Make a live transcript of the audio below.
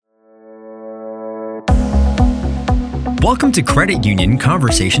Welcome to Credit Union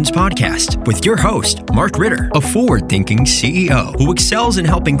Conversations Podcast with your host, Mark Ritter, a forward-thinking CEO who excels in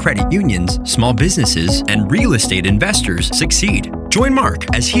helping credit unions, small businesses, and real estate investors succeed. Join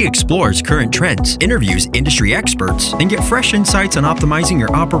Mark as he explores current trends, interviews industry experts, and get fresh insights on optimizing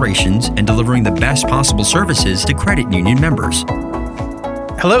your operations and delivering the best possible services to credit union members.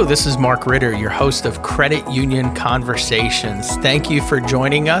 Hello, this is Mark Ritter, your host of Credit Union Conversations. Thank you for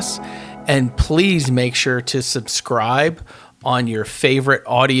joining us, and please make sure to subscribe on your favorite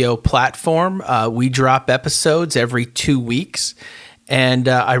audio platform. We drop episodes every 2 weeks, and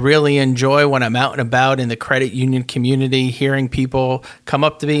I really enjoy when I'm out and about in the credit union community, hearing people come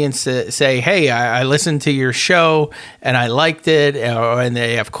up to me and say, hey, I listened to your show and I liked it, and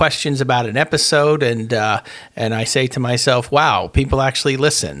they have questions about an episode, and I say to myself, wow, people actually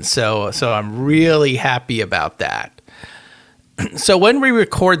listen. So I'm really happy about that. So when we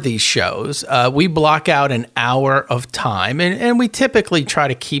record these shows, we block out an hour of time, and we typically try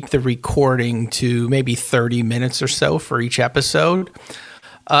to keep the recording to maybe 30 minutes or so for each episode.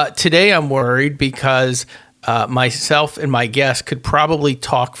 Today I'm worried because myself and my guest could probably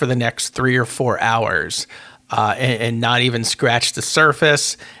talk for the next 3 or 4 hours and not even scratch the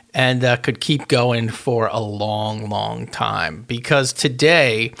surface, and could keep going for a long, long time. Because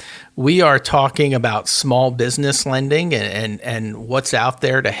today we are talking about small business lending and what's out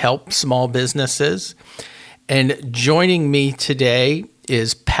there to help small businesses. And joining me today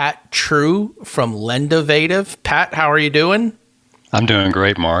is Pat True from Lendovative. Pat, how are you doing? I'm doing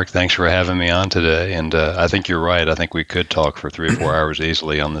great, Mark. Thanks for having me on today. And I think you're right. I think we could talk for 3 or 4 hours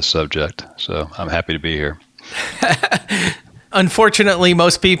easily on this subject. So I'm happy to be here. Unfortunately,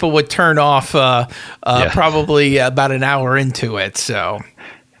 most people would turn off probably about an hour into it. So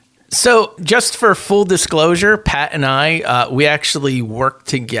just for full disclosure, Pat and I, we actually worked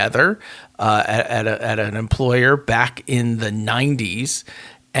together at an employer back in the 90s.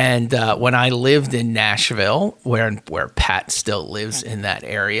 And when I lived in Nashville, where Pat still lives in that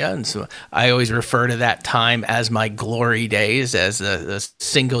area, and so I always refer to that time as my glory days as a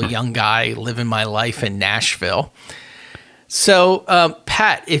single young guy living my life in Nashville. So,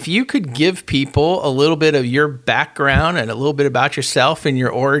 Pat, if you could give people a little bit of your background and a little bit about yourself and your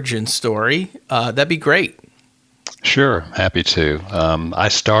origin story, that'd be great. Sure, happy to. I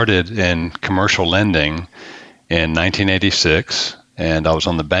started in commercial lending in 1986. And I was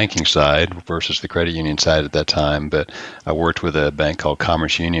on the banking side versus the credit union side at that time. But I worked with a bank called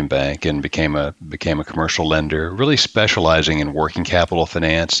Commerce Union Bank and became a commercial lender, really specializing in working capital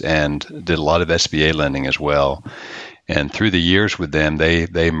finance, and did a lot of SBA lending as well. And through the years with them,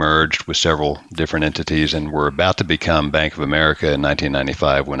 they merged with several different entities and were about to become Bank of America in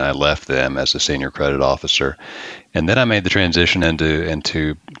 1995 when I left them as a senior credit officer. And then I made the transition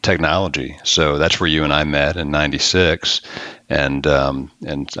into technology. So that's where you and I met in 96. And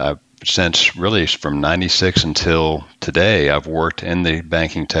I've since really from 96 until today, I've worked in the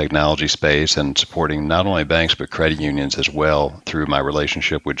banking technology space and supporting not only banks, but credit unions as well through my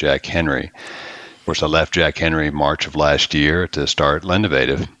relationship with Jack Henry. Of course, I left Jack Henry March of last year to start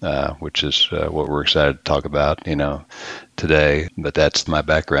Lendovative, which is what we're excited to talk about, today. But that's my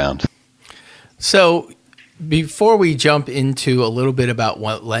background. So before we jump into a little bit about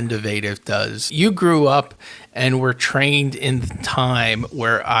what Lendovative does, you grew up and were trained in the time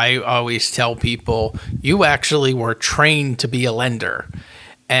where I always tell people you actually were trained to be a lender.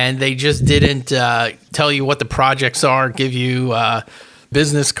 And they just didn't tell you what the projects are, give you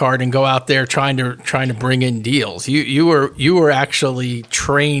business card and go out there trying to bring in deals. You were actually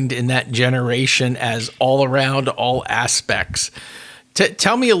trained in that generation as all around, all aspects.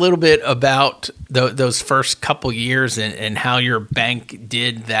 Tell me a little bit about those first couple years and how your bank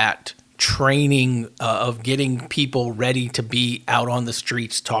did that training of getting people ready to be out on the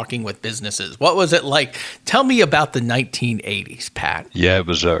streets talking with businesses. What was it like? Tell me about the 1980s, Pat. Yeah, it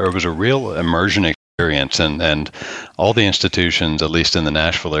was a real immersion experience, and all the institutions, at least in the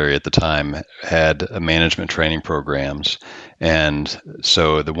Nashville area at the time, had management training programs. And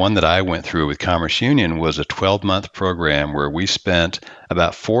so the one that I went through with Commerce Union was a 12-month program where we spent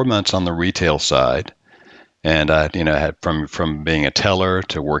about 4 months on the retail side. And I, had from being a teller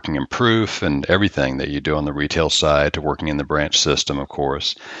to working in proof and everything that you do on the retail side to working in the branch system, of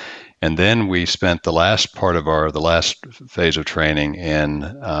course. And then we spent the last phase of training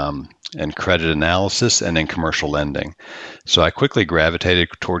in credit analysis and in commercial lending. So I quickly gravitated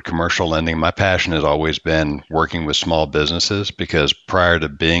toward commercial lending. My passion has always been working with small businesses, because prior to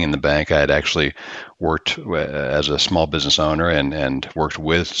being in the bank, I had actually worked as a small business owner and worked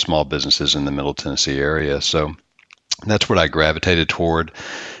with small businesses in the Middle Tennessee area. So that's what I gravitated toward.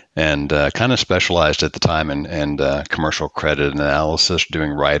 and kind of specialized at the time in commercial credit analysis,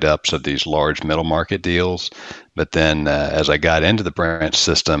 doing write-ups of these large middle market deals. But then as I got into the branch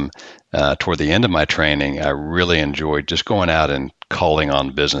system, toward the end of my training, I really enjoyed just going out and calling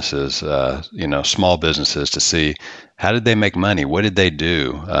on businesses, small businesses, to see how did they make money? What did they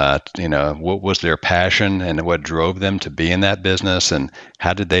do? What was their passion and what drove them to be in that business? And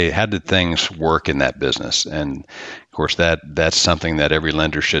how did things work in that business? And of course, that's something that every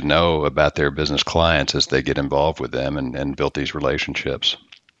lender should know about their business clients as they get involved with them and build these relationships.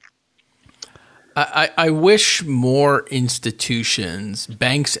 I wish more institutions,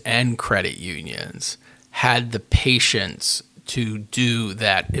 banks and credit unions, had the patience to do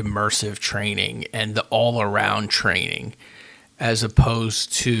that immersive training and the all-around training, as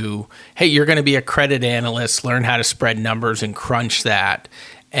opposed to, hey, you're going to be a credit analyst, learn how to spread numbers and crunch that.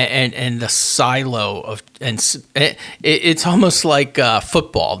 And the silo of, and it's almost like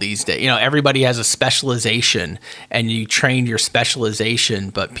football these days. Everybody has a specialization, and you train your specialization,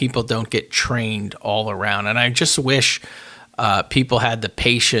 but people don't get trained all around. And I just wish people had the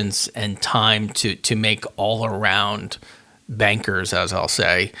patience and time to make all around bankers, as I'll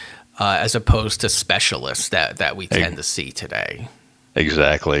say, as opposed to specialists that we tend to see today.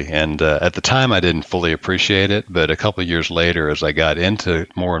 Exactly. And at the time, I didn't fully appreciate it. But a couple of years later, as I got into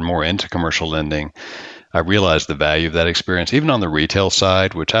more and more into commercial lending, I realized the value of that experience, even on the retail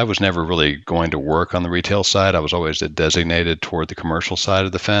side, which I was never really going to work on the retail side. I was always designated toward the commercial side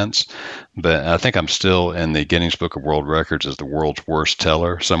of the fence. But I think I'm still in the Guinness Book of World Records as the world's worst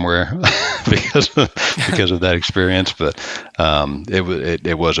teller somewhere because of that experience. But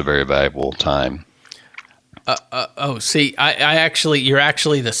it was a very valuable time. You're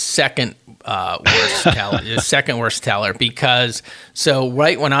actually the second worst teller, the second worst teller, because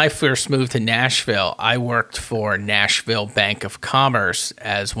right when I first moved to Nashville, I worked for Nashville Bank of Commerce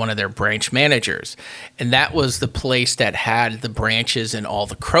as one of their branch managers, and that was the place that had the branches in all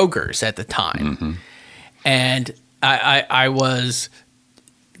the Krogers at the time. Mm-hmm. And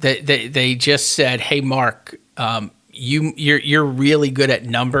they just said, "Hey, Mark, you're really good at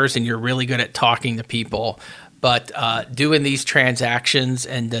numbers and you're really good at talking to people, but doing these transactions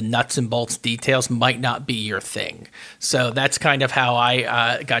and the nuts and bolts details might not be your thing." So that's kind of how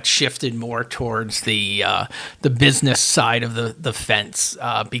I got shifted more towards the business side of the fence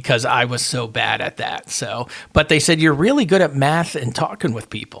because I was so bad at that. So, but they said you're really good at math and talking with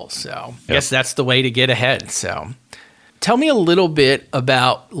people. So I guess that's the way to get ahead. So. Tell me a little bit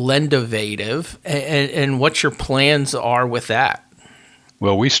about Lendovative and what your plans are with that.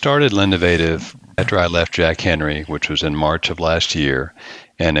 Well, we started Lendovative after I left Jack Henry, which was in March of last year.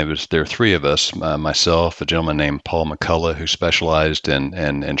 And there are three of us, myself, a gentleman named Paul McCullough, who specialized in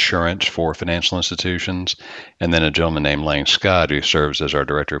insurance for financial institutions, and then a gentleman named Lane Scott, who serves as our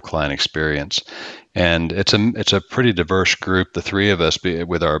Director of Client Experience. And it's a pretty diverse group, the three of us,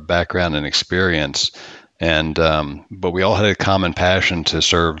 with our background and experience. And but we all had a common passion to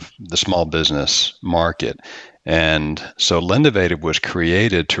serve the small business market. And so Lendovative was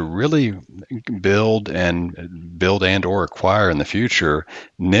created to really build and or acquire in the future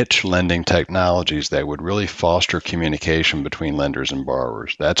niche lending technologies that would really foster communication between lenders and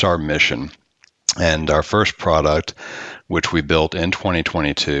borrowers. That's our mission. And our first product, which we built in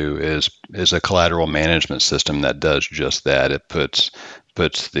 2022, is a collateral management system that does just that. It puts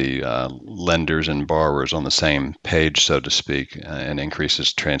the lenders and borrowers on the same page, so to speak, and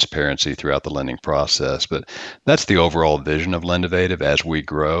increases transparency throughout the lending process. But that's the overall vision of Lendovative as we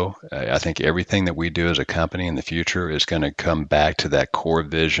grow. I think everything that we do as a company in the future is going to come back to that core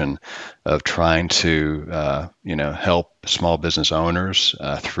vision of trying to help small business owners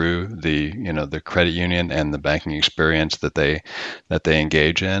through the credit union and the banking experience that they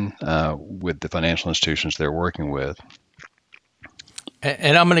engage in with the financial institutions they're working with.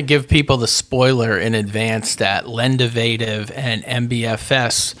 And I'm going to give people the spoiler in advance that Lendovative and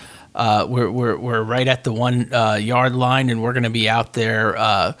MBFS, we're right at the 1 yard line, and we're going to be out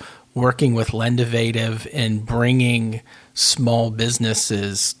there working with Lendovative in bringing small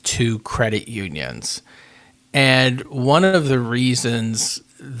businesses to credit unions. And one of the reasons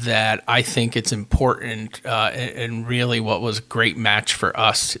that I think it's important and really what was a great match for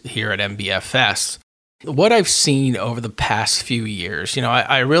us here at MBFS, what I've seen over the past few years,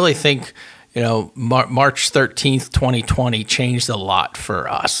 I really think, March 13th, 2020 changed a lot for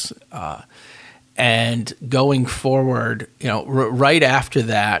us. And going forward, right after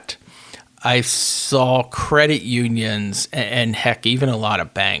that, I saw credit unions and heck, even a lot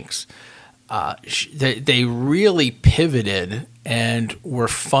of banks, they really pivoted and were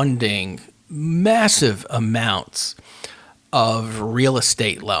funding massive amounts of real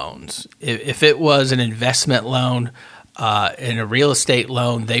estate loans. If it was an investment loan and a real estate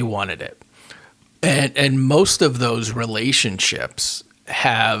loan, they wanted it. And most of those relationships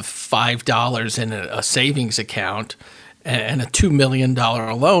have $5 in a savings account and a $2 million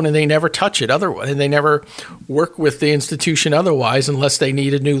loan, and they never touch it otherwise. And they never work with the institution otherwise unless they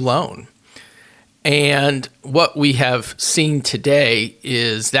need a new loan. And what we have seen today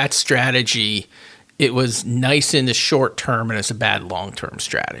is that strategy, it was nice in the short term and it's a bad long-term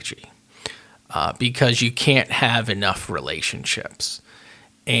strategy because you can't have enough relationships.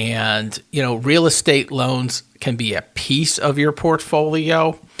 And, real estate loans can be a piece of your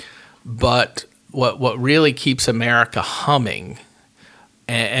portfolio, but what really keeps America humming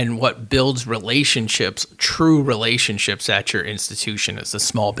and what builds relationships, true relationships at your institution is the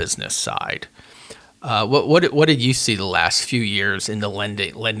small business side. What did you see the last few years in the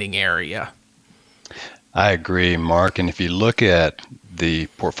lending area? I agree, Mark. And if you look at the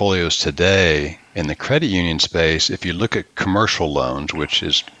portfolios today in the credit union space, if you look at commercial loans, which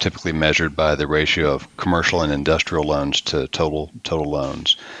is typically measured by the ratio of commercial and industrial loans to total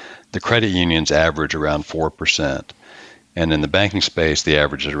loans, the credit unions average around 4%. And in the banking space, the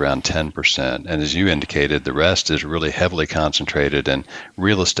average is around 10%. And as you indicated, the rest is really heavily concentrated in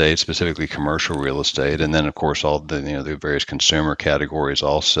real estate, specifically commercial real estate, and then of course all the various consumer categories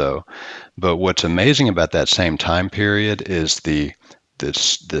also. But what's amazing about that same time period is the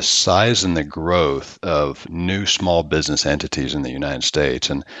size and the growth of new small business entities in the United States,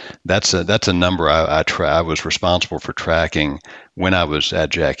 and that's a number I was responsible for tracking when I was at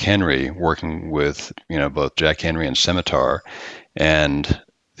Jack Henry, working with both Jack Henry and Scimitar, and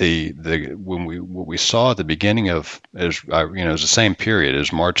what we saw at the beginning of it was the same period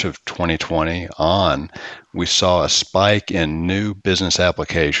as March of 2020 on, we saw a spike in new business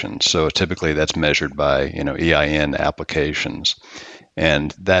applications. So typically that's measured by EIN applications.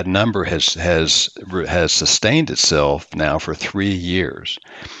 And that number has sustained itself now for 3 years.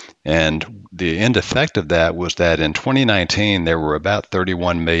 And the end effect of that was that in 2019, there were about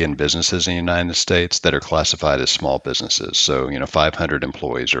 31 million businesses in the United States that are classified as small businesses. So, 500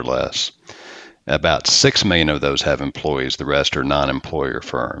 employees or less. About 6 million of those have employees. The rest are non-employer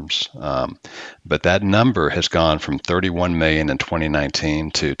firms. But that number has gone from 31 million in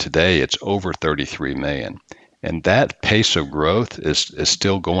 2019 to today, it's over 33 million. And that pace of growth is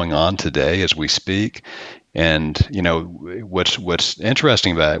still going on today as we speak. And what's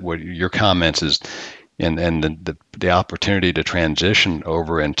interesting about what your comments is, and the opportunity to transition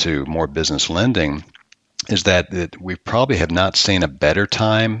over into more business lending, is that we probably have not seen a better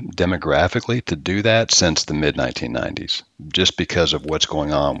time demographically to do that since the mid 1990s, just because of what's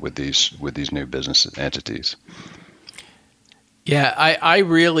going on with these new business entities. Yeah, I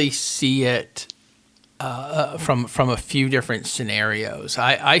really see it. From a few different scenarios.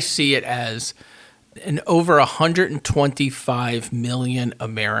 I see it as over 125 million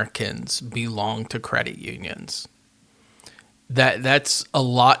Americans belong to credit unions. That's a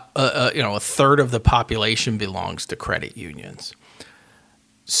lot. A third of the population belongs to credit unions.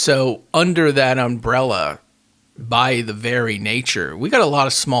 So under that umbrella, by the very nature, we got a lot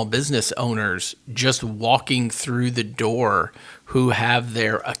of small business owners just walking through the door who have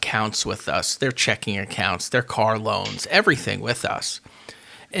their accounts with us, their checking accounts, their car loans, everything with us.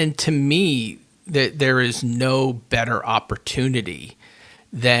 And to me, there is no better opportunity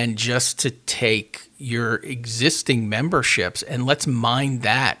than just to take your existing memberships and let's mine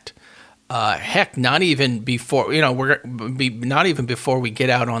that. Heck, not even before not even before we get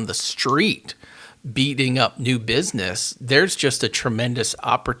out on the street beating up new business. There's just a tremendous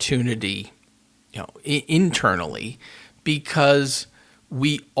opportunity, internally, because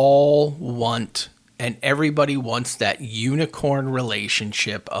we all want, and everybody wants, that unicorn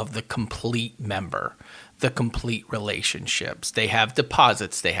relationship of the complete member, the complete relationships. They have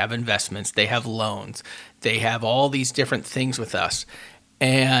deposits, they have investments, they have loans, they have all these different things with us.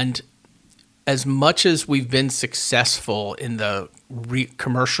 And as much as we've been successful in the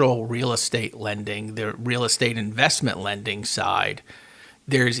commercial real estate lending, the real estate investment lending side,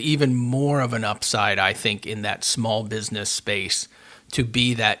 there's even more of an upside, I think, in that small business space to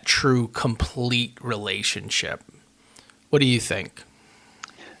be that true, complete relationship. What do you think?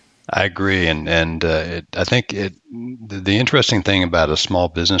 I agree, and I think the interesting thing about a small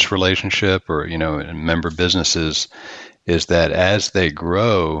business relationship or member businesses is that as they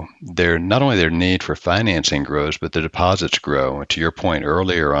grow, not only their need for financing grows, but the deposits grow. To your point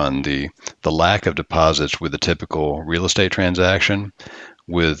earlier on the lack of deposits with a typical real estate transaction,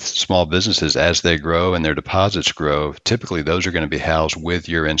 with small businesses, as they grow and their deposits grow, typically those are going to be housed with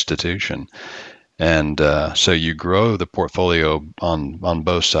your institution. And so you grow the portfolio on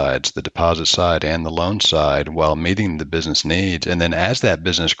both sides, the deposit side and the loan side, while meeting the business needs. And then as that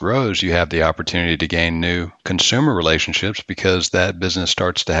business grows, you have the opportunity to gain new consumer relationships because that business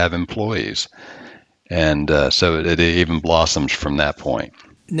starts to have employees. And so it even blossoms from that point.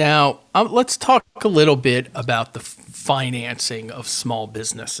 Now, let's talk a little bit about the financing of small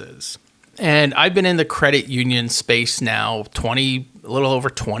businesses. And I've been in the credit union space now a little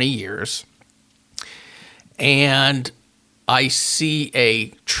over 20 years. And I see a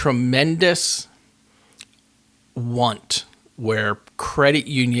tremendous want where credit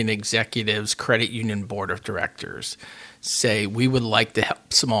union executives, credit union board of directors say, we would like to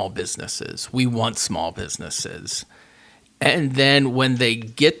help small businesses. We want small businesses. And then when they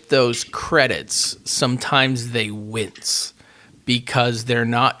get those credits, sometimes they wince because they're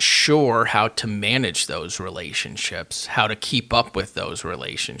not sure how to manage those relationships, how to keep up with those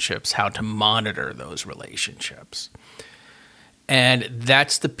relationships, how to monitor those relationships. And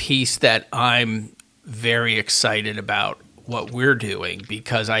that's the piece that I'm very excited about what we're doing,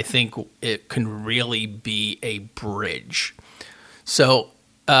 because I think it can really be a bridge. So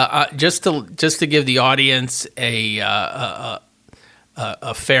just to give the audience a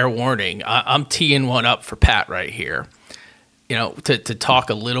fair warning, I'm teeing one up for Pat right here. To talk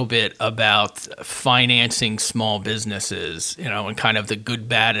a little bit about financing small businesses, and kind of the good,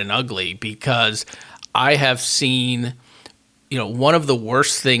 bad, and ugly, because I have seen, one of the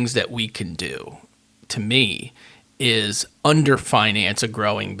worst things that we can do, to me, is underfinance a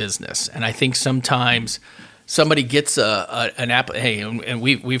growing business. And I think sometimes somebody gets an app. Hey, and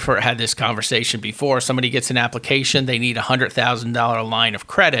we've had this conversation before. Somebody gets an application, they need $100,000 line of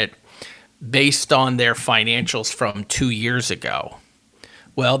credit based on their financials from 2 years ago.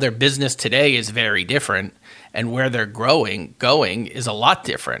 Well, their business today is very different, and where they're going is a lot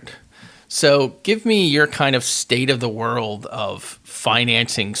different. So give me your kind of state of the world of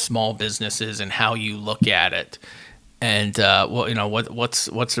financing small businesses and how you look at it. And what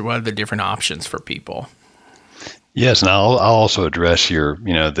are the different options for people? Yes, and I'll also address your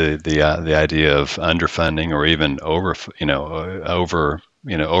the idea of underfunding or even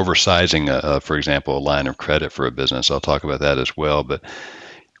oversizing, for example, a line of credit for a business. I'll talk about that as well. But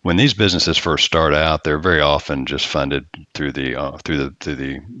when these businesses first start out, they're very often just funded through the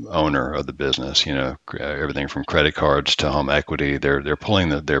owner of the business. Everything from credit cards to home equity. They're pulling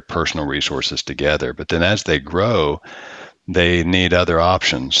their personal resources together. But then as they grow, they need other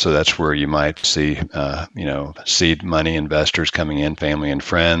options. So that's where you might see, seed money investors coming in, family and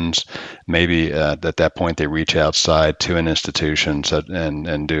friends. Maybe at that point they reach outside to an institution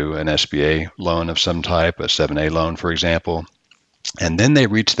and do an SBA loan of some type, a 7A loan, for example. And then they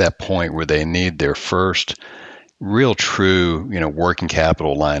reach that point where they need their first real true, working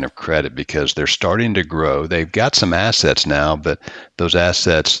capital line of credit because they're starting to grow. They've got some assets now, but those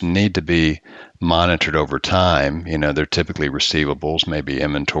assets need to be monitored over time. They're typically receivables, maybe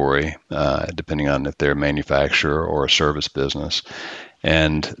inventory, depending on if they're a manufacturer or a service business.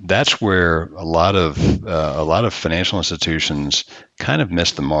 And that's where a lot of financial institutions kind of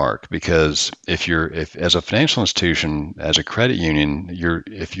miss the mark, because if as a financial institution, as a credit union,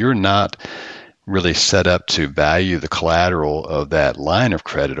 if you're not really set up to value the collateral of that line of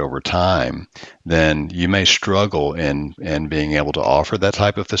credit over time, then you may struggle in being able to offer that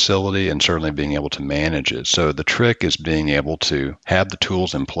type of facility and certainly being able to manage it. So the trick is being able to have the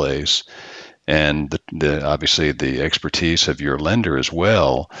tools in place and obviously the expertise of your lender as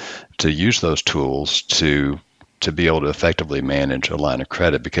well to use those tools to be able to effectively manage a line of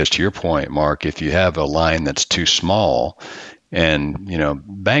credit. Because to your point, Mark, if you have a line that's too small, and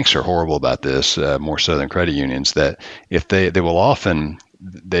banks are horrible about this, more so than credit unions, that if they will often,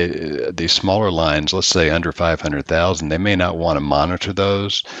 these smaller lines, let's say under 500,000, they may not want to monitor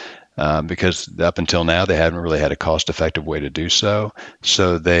those because up until now they haven't really had a cost-effective way to do so.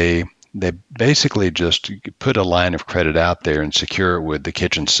 So they basically just put a line of credit out there and secure it with the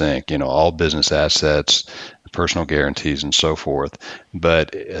kitchen sink, all business assets, personal guarantees, and so forth.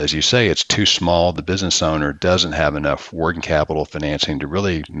 But as you say, it's too small. The business owner doesn't have enough working capital financing to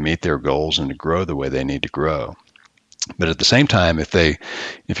really meet their goals and to grow the way they need to grow. But at the same time, if you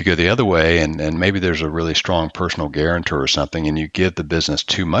go the other way and maybe there's a really strong personal guarantor or something and you give the business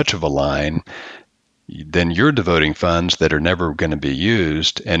too much of a line, then you're devoting funds that are never going to be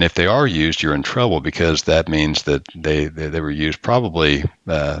used. And if they are used, you're in trouble, because that means that they were used probably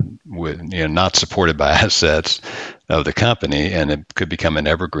not supported by assets of the company, and it could become an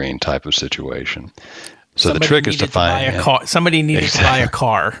evergreen type of situation. So the trick is to find somebody needed to buy a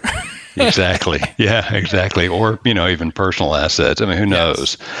car. Exactly. Yeah, exactly. Or, even personal assets. I mean, who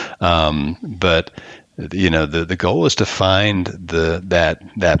knows? But the goal is to find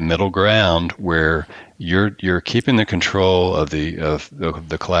that middle ground where you're keeping the control of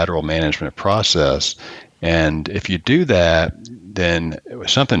the collateral management process. And if you do that, then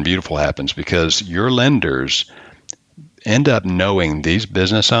something beautiful happens, because your lenders end up knowing these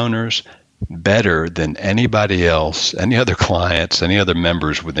business owners better than anybody else, any other clients, any other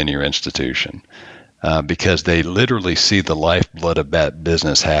members within your institution, because they literally see the lifeblood of that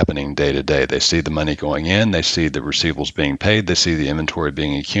business happening day to day. They see the money going in, they see the receivables being paid, they see the inventory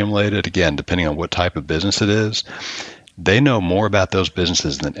being accumulated. Again, depending on what type of business it is, they know more about those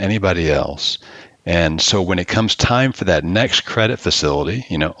businesses than anybody else. And so when it comes time for that next credit facility,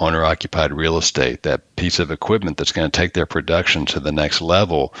 owner-occupied real estate, that piece of equipment that's going to take their production to the next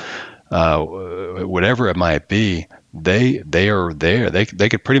level, whatever it might be, they are there. They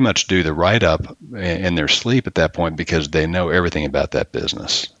could pretty much do the write-up in their sleep at that point, because they know everything about that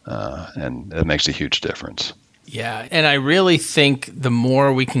business, and it makes a huge difference. Yeah, and I really think the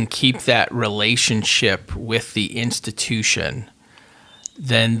more we can keep that relationship with the institution,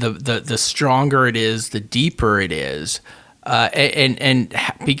 then the stronger it is, the deeper it is, and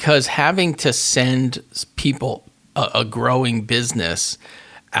because having to send people a growing business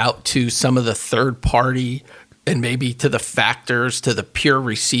out to some of the third party and maybe to the factors, to the pure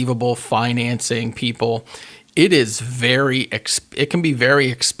receivable financing people, it can be very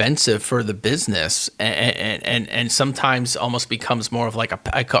expensive for the business, and sometimes almost becomes more of like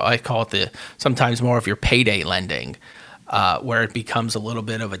I call it sometimes more of your payday lending, where it becomes a little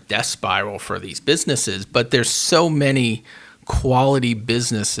bit of a death spiral for these businesses. But there's so many quality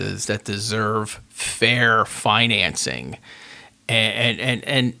businesses that deserve fair financing.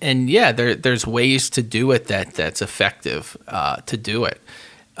 And yeah, there's ways to do it that's effective to do it.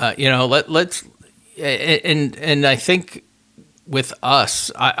 Let's I think with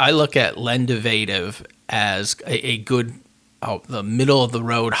us, I look at Lendivative as a good, the middle of the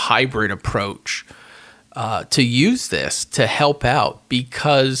road hybrid approach to use this to help out,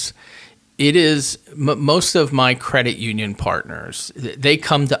 because it is most of my credit union partners, they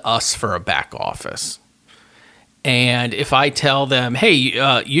come to us for a back office. And if I tell them,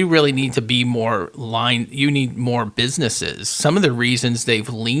 hey, you really need to be you need more businesses. Some of the reasons they've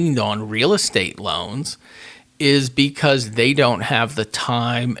leaned on real estate loans is because they don't have the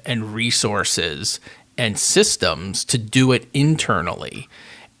time and resources and systems to do it internally.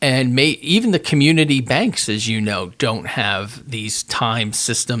 And even the community banks, as you know, don't have these time,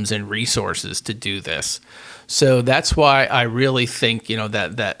 systems, and resources to do this. So that's why I really think,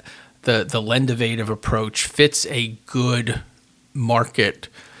 that the Lendivative approach fits a good market,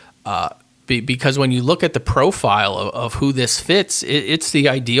 because when you look at the profile of who this fits, it's the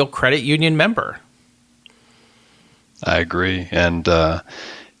ideal credit union member. I agree. And, and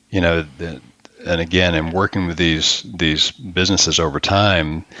again, in working with these businesses over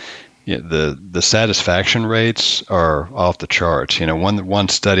time, the satisfaction rates are off the charts. One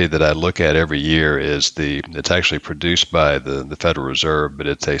study that I look at every year is it's actually produced by the Federal Reserve, but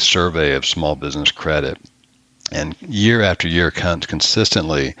it's a survey of small business credit. And year after year,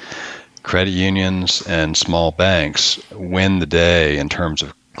 consistently, credit unions and small banks win the day in terms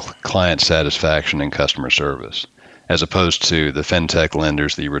of client satisfaction and customer service, as opposed to the fintech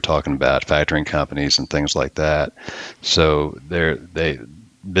lenders that you were talking about, factoring companies and things like that. So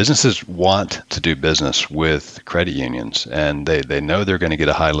businesses want to do business with credit unions, and they know they're going to get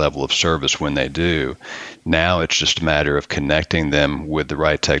a high level of service when they do. Now it's just a matter of connecting them with the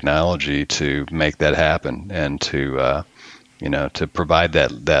right technology to make that happen, and to provide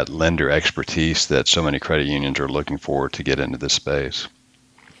that lender expertise that so many credit unions are looking for to get into this space.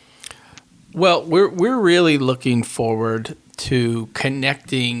 Well, we're really looking forward to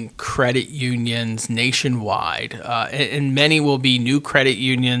connecting credit unions nationwide, and many will be new credit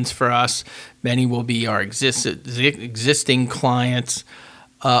unions for us. Many will be our existing clients,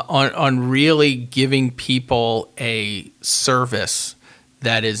 on really giving people a service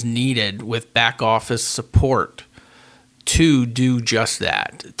that is needed with back office support to do just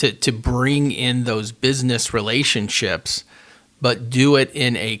that, to bring in those business relationships, but do it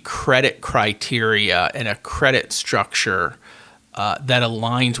in a credit criteria and a credit structure that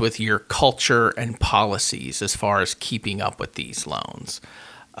aligns with your culture and policies as far as keeping up with these loans.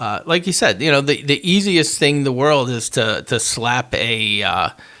 Like you said, the easiest thing in the world is to slap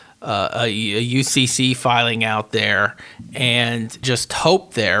a UCC filing out there and just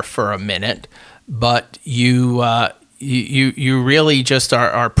hope there for a minute, but you you really just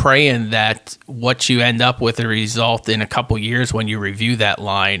are praying that what you end up with a result in a couple years when you review that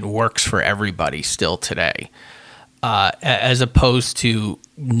line works for everybody still today, as opposed to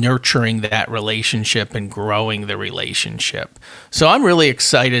nurturing that relationship and growing the relationship. So I'm really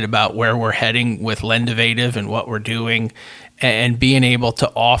excited about where we're heading with Lendivative and what we're doing, and being able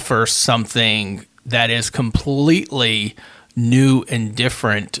to offer something that is completely new and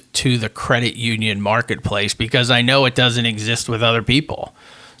different to the credit union marketplace, because I know it doesn't exist with other people.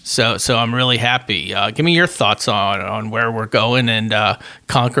 So I'm really happy. Give me your thoughts on where we're going and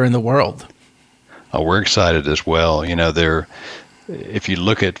conquering the world. We're excited as well. If you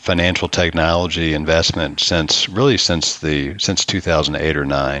look at financial technology investment since 2008 or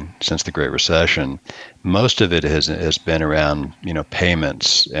 9, since the Great Recession, most of it has been around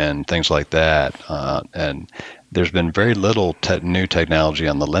payments and things like that, and there's been very little new technology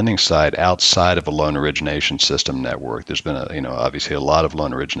on the lending side outside of a loan origination system network. There's been obviously a lot of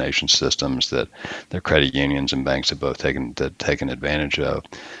loan origination systems that the credit unions and banks have both taken advantage of.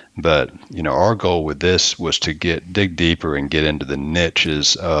 But our goal with this was to dig deeper and get into the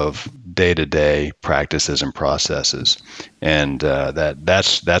niches of day-to-day practices and processes, and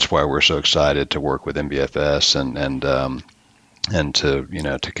that's why we're so excited to work with MBFS and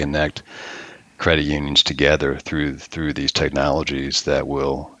to connect credit unions together through these technologies that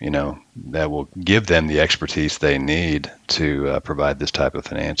will give them the expertise they need to provide this type of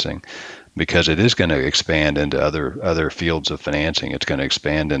financing, because it is going to expand into other fields of financing. It's going to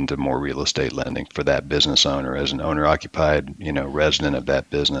expand into more real estate lending for that business owner as an owner-occupied resident of that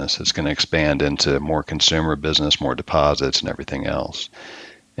business. It's going to expand into more consumer business, more deposits, and everything else.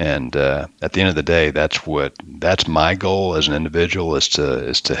 And at the end of the day, that's my goal as an individual, is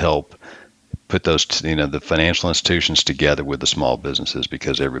to help put those the financial institutions together with the small businesses,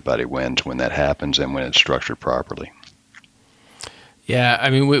 because everybody wins when that happens and when it's structured properly. Yeah, I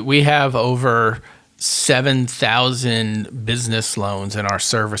mean, we have over 7,000 business loans in our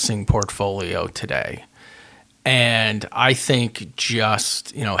servicing portfolio today. And I think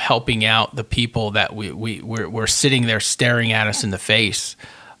just, helping out the people that we're sitting there staring at us in the face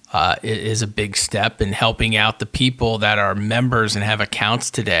is a big step, in helping out the people that are members and have accounts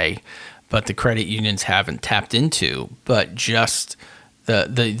today, but the credit unions haven't tapped into. But just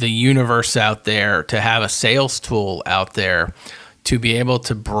the universe out there, to have a sales tool out there to be able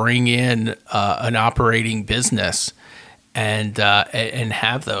to bring in an operating business and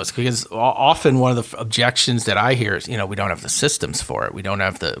have those, because often one of the objections that I hear is, we don't have the systems for it. We don't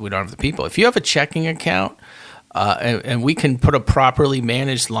have the people. If you have a checking account and we can put a properly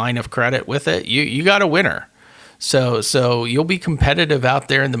managed line of credit with it, you got a winner. So you'll be competitive out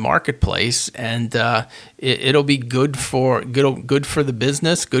there in the marketplace, and it'll be good for the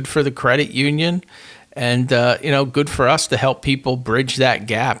business, good for the credit union, and good for us to help people bridge that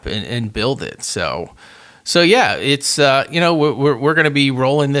gap and build it. So yeah, it's we're going to be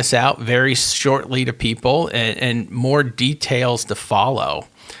rolling this out very shortly to people, and more details to follow.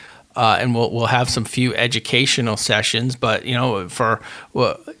 And we'll have some few educational sessions, but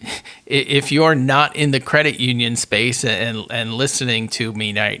if you're not in the credit union space and listening to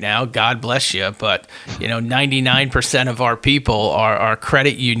me right now, God bless you. But 99% of our people are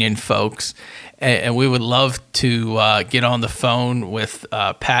credit union folks, and we would love to get on the phone with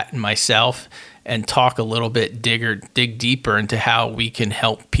Pat and myself and talk a little bit, dig deeper into how we can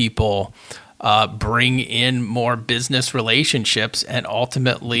help people bring in more business relationships and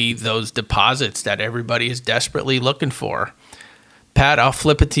ultimately those deposits that everybody is desperately looking for. Pat, I'll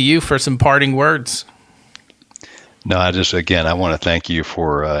flip it to you for some parting words. No, I want to thank you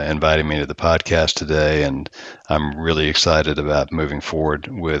for inviting me to the podcast today, and I'm really excited about moving forward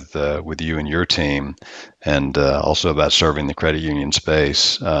with you and your team, and also about serving the credit union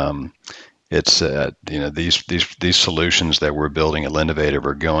space. It's these solutions that we're building at Lendivative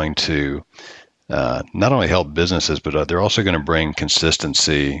are going to not only help businesses, but they're also going to bring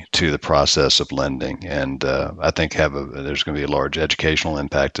consistency to the process of lending, and I think there's going to be a large educational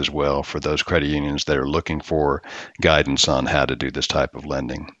impact as well for those credit unions that are looking for guidance on how to do this type of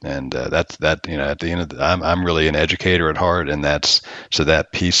lending. And at the end of the, I'm really an educator at heart, and so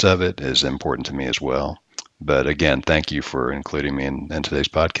that piece of it is important to me as well. But again, thank you for including me in today's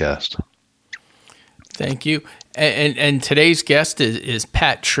podcast. Thank you. And today's guest is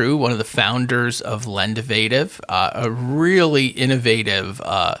Pat True, one of the founders of Lendivative, a really innovative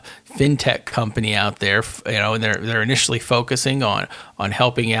fintech company out there. And they're initially focusing on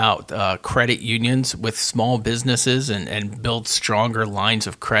helping out credit unions with small businesses and build stronger lines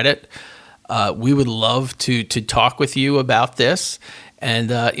of credit. We would love to talk with you about this And,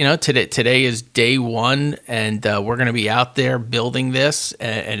 today is day one, and we're going to be out there building this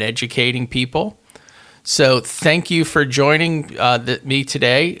and educating people. So thank you for joining me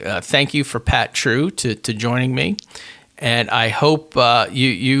today. Thank you for Pat True to joining me. And I hope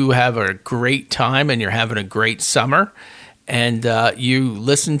you have a great time and you're having a great summer. And you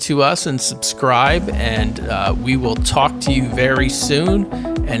listen to us and subscribe. And we will talk to you very soon.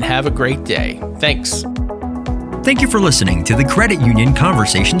 And have a great day. Thanks. Thank you for listening to the Credit Union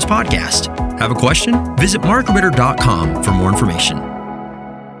Conversations podcast. Have a question? Visit markritter.com for more information.